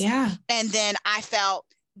silent. And then I felt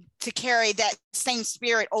to carry that same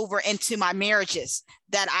spirit over into my marriages,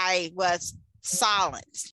 that I was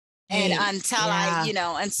silent. And until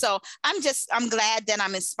and so I'm glad that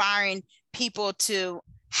I'm inspiring people to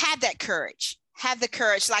have that courage. Have the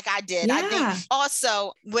courage like I did. I think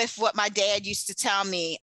also with what my dad used to tell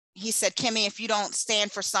me, he said, Kimmy, if you don't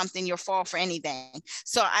stand for something, you'll fall for anything.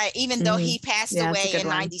 So even though he passed away in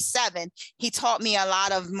 97, he taught me a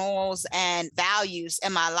lot of morals and values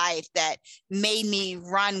in my life that made me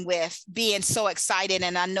run with being so excited.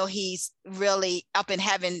 And I know he's really up in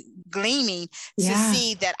heaven gleaming to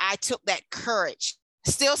see that I took that courage,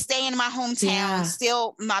 still stay in my hometown,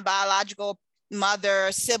 still my biological mother,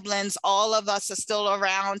 siblings, all of us are still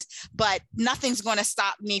around, but nothing's going to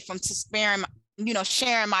stop me from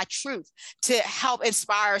sharing my truth to help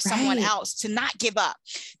inspire someone else to not give up,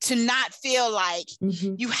 to not feel like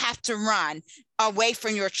you have to run. away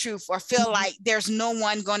from your truth, or feel like there's no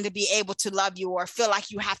one going to be able to love you, or feel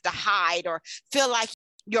like you have to hide, or feel like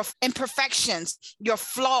your imperfections, your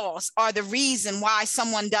flaws are the reason why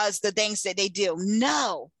someone does the things that they do.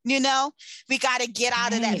 No, we got to get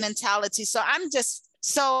out of that mentality. So I'm just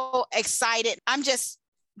so excited. I'm just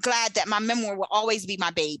glad that my memoir will always be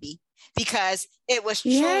my baby, because it was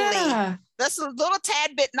truly just a little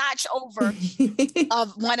tad bit notch over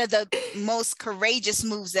of one of the most courageous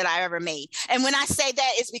moves that I ever made. And when I say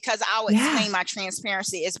that, it's because I'll explain my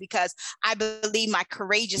transparency. It's because I believe my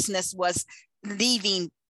courageousness was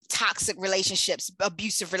leaving toxic relationships,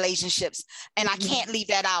 abusive relationships. And I can't leave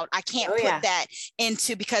that out. I can't put that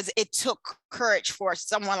into, because it took courage for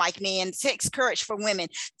someone like me, and it takes courage for women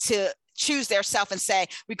to choose their self and say,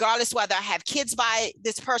 regardless whether I have kids by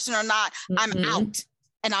this person or not, I'm out.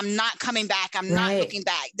 And I'm not coming back. I'm not looking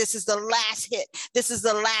back. This is the last hit. This is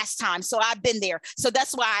the last time. So I've been there. So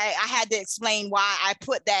that's why I had to explain why I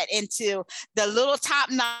put that into the little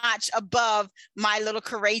top notch above my little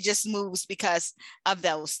courageous moves, because of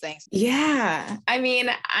those things. Yeah. I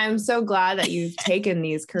mean, I'm so glad that you've taken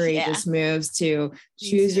these courageous moves to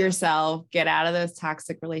choose yourself, get out of those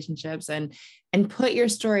toxic relationships, and put your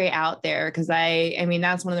story out there. Cause I mean,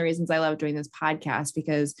 that's one of the reasons I love doing this podcast,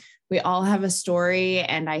 because we all have a story.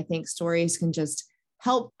 And I think stories can just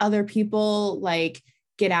help other people like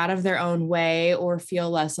get out of their own way, or feel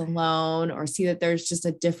less alone, or see that there's just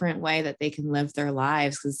a different way that they can live their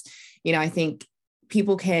lives. Cause, I think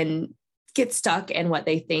people can get stuck in what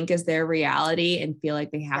they think is their reality and feel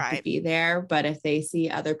like they have to be there. But if they see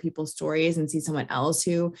other people's stories and see someone else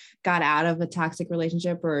who got out of a toxic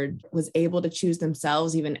relationship or was able to choose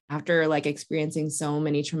themselves, even after like experiencing so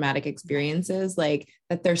many traumatic experiences, like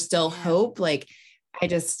that there's still hope. Like,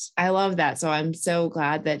 I love that. So I'm so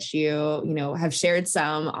glad that you have shared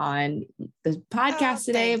some on the podcast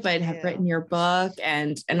today, but have written your book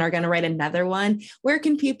and are going to write another one. Where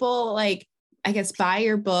can people buy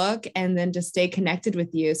your book and then just stay connected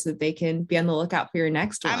with you so that they can be on the lookout for your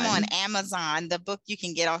next one? I'm on Amazon. The book you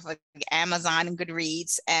can get off of Amazon and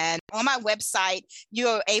Goodreads. And on my website,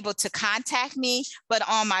 you're able to contact me. But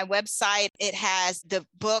on my website, it has the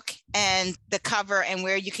book and the cover and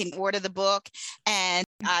where you can order the book. And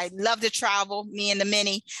I love to travel, me and the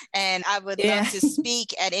mini. And I would love to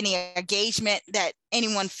speak at any engagement that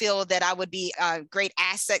anyone feel that I would be a great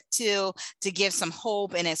asset to give some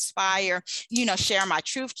hope and inspire, share my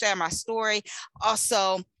truth, share my story.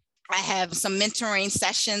 Also, I have some mentoring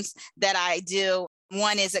sessions that I do.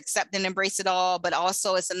 One is Accept and Embrace It All, but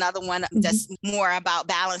also it's another one that's more about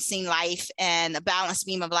balancing life, and a balanced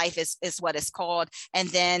beam of life is what it's called. And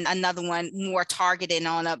then another one more targeted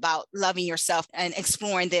on about loving yourself and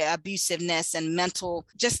exploring the abusiveness and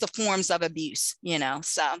just the forms of abuse,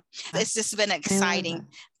 So it's just been exciting.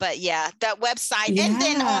 But that website. And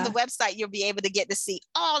then on the website, you'll be able to get to see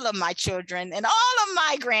all of my children and all of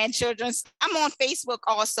my grandchildren. I'm on Facebook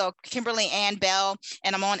also, Kimberly Ann Bell,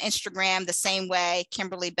 and I'm on Instagram the same way,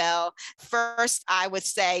 Kimberly Bell. First, I would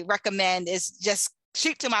say recommend is just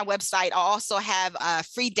shoot to my website. I also have a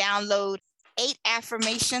free download, 8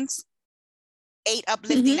 affirmations. 8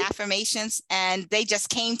 uplifting affirmations, and they just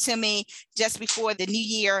came to me just before the new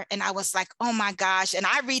year, and I was like, oh my gosh. And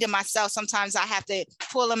I read them myself. Sometimes I have to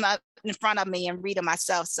pull them up in front of me and read them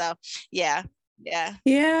myself. So yeah.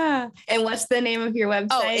 And what's the name of your website?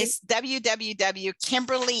 Oh, it's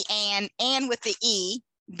www.KimberlyAnn, and with the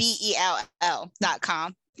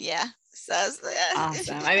BELL.com. Yeah. So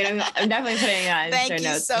awesome. I mean, I'm definitely putting that in Thank show you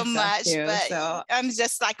notes so much. Too, but so I'm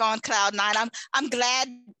just like on cloud 9. I'm glad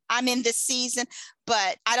I'm in this season,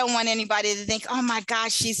 but I don't want anybody to think, oh my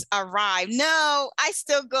gosh, she's arrived. No, I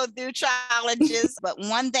still go through challenges. But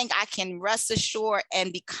one thing I can rest assured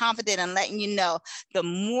and be confident in letting you know, the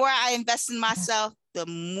more I invest in myself, the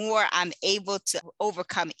more I'm able to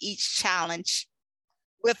overcome each challenge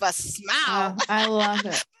with a smile. Oh, I love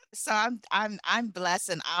it. So I'm blessed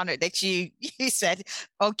and honored that you said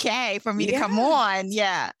okay for me to come on.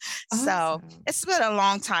 Yeah. Awesome. So it's been a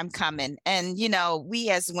long time coming. And we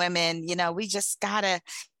as women, we just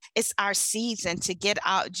it's our season to get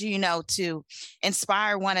out, to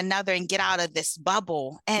inspire one another and get out of this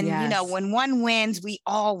bubble. And, when one wins, we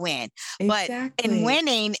all win. Exactly. But in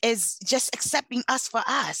winning is just accepting us for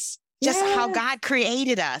us, just how God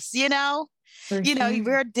created us,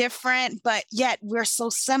 we're different, but yet we're so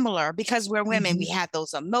similar because we're women. We had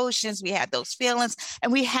those emotions, we had those feelings,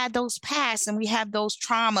 and we had those pasts, and we have those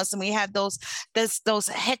traumas, and we have those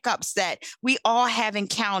hiccups that we all have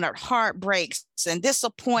encountered, heartbreaks and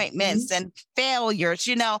disappointments and failures,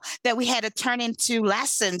 that we had to turn into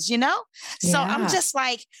lessons, So I'm just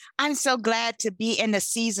like, I'm so glad to be in the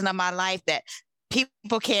season of my life that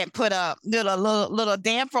people can't put a little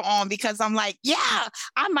damper on, because I'm like, yeah,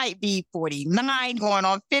 I might be 49 going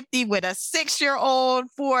on 50 with a 6-year-old,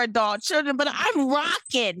 4 adult children, but I'm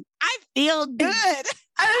rocking. I feel good.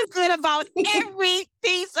 I feel good about every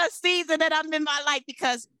piece of season that I'm in my life,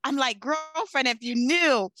 because I'm like, girlfriend, if you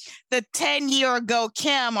knew the 10-year ago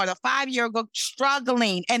Kim or the 5-year ago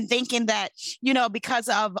struggling and thinking that, because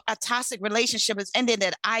of a toxic relationship has ended,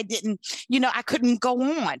 that I didn't, I couldn't go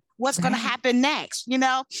on. What's going to happen next?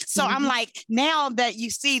 So I'm like, now that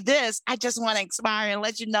you see this, I just want to inspire and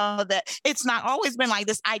let you know that it's not always been like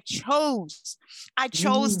this. I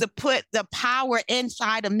chose to put the power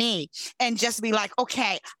inside of me and just be like,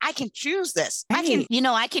 okay, I can choose this. Right.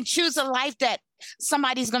 I can choose a life that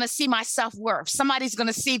somebody's going to see my self-worth. Somebody's going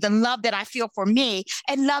to see the love that I feel for me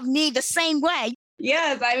and love me the same way.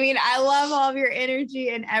 Yes. I love all of your energy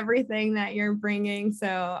and everything that you're bringing.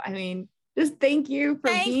 So, just thank you for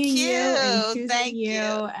being you and choosing you.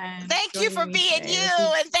 And thank you for being you.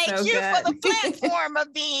 And thank you for the platform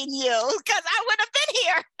of being you, because I would have been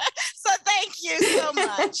here. So thank you so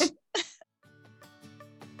much.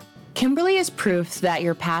 Kimberly is proof that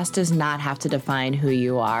your past does not have to define who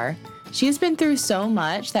you are. She's been through so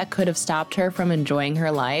much that could have stopped her from enjoying her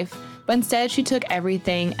life, but instead she took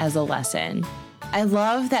everything as a lesson. I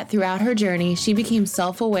love that throughout her journey, she became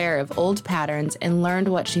self-aware of old patterns and learned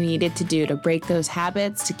what she needed to do to break those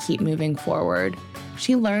habits to keep moving forward.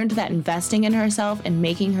 She learned that investing in herself and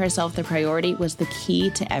making herself the priority was the key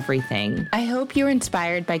to everything. I hope you're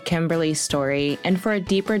inspired by Kimberly's story, and for a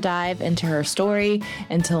deeper dive into her story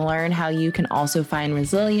and to learn how you can also find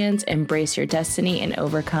resilience, embrace your destiny, and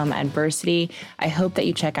overcome adversity, I hope that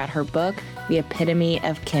you check out her book, The Epitome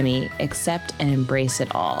of Kimmy, Accept and Embrace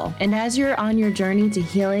It All. And as you're on your journey to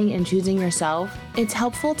healing and choosing yourself, it's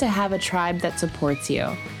helpful to have a tribe that supports you.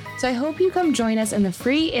 So I hope you come join us in the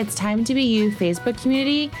free It's Time to Be You Facebook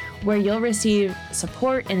community, where you'll receive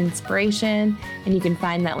support and inspiration, and you can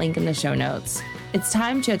find that link in the show notes. It's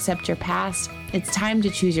time to accept your past. It's time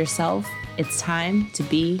to choose yourself. It's time to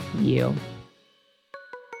be you.